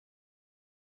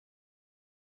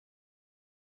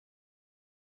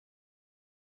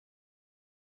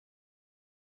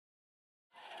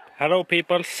Hello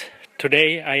peoples,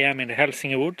 today I am in the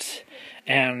Helsinki woods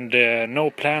and no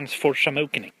plans for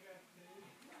Shamookenin.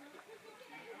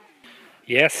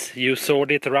 Yes, you saw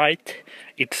it right,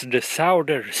 it's the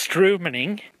Sauder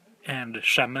Stroomening and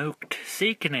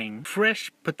Shamookenin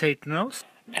fresh potatoes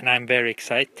and I'm very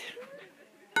excited.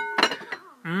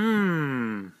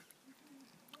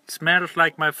 Smells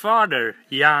like my father,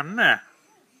 Janne.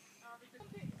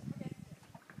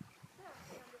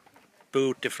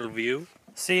 Beautiful view.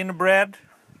 Seen bread,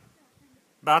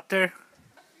 butter,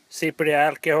 sippery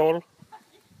alcohol,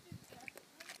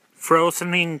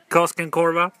 frozen in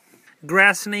Koskenkorva,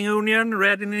 grassing onion,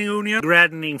 reddening onion,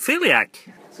 reddening celiac.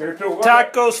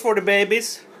 Tacos for the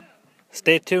babies.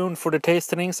 Stay tuned for the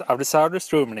tastings of the Sauder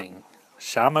Stroomening,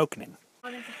 Shamookenin.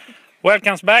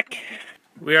 Welcome back.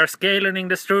 We are scaling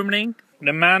the stroomening,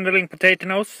 the mandolin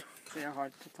potatoes,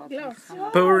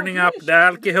 pouring up the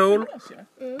alcohol.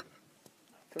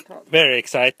 Very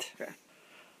excited.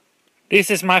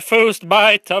 This is my first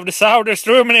bite of the Sauder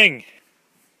Stroomening.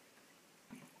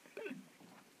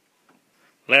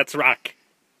 Let's rock.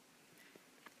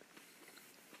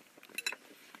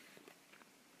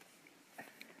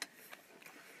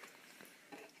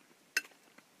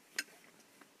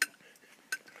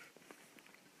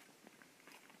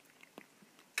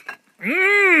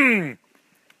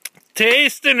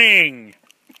 Tasting!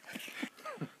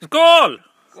 Skål!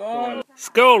 Skål!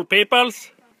 Skål,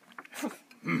 peoples!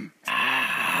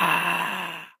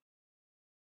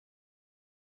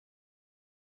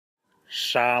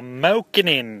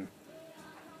 Shamookenin.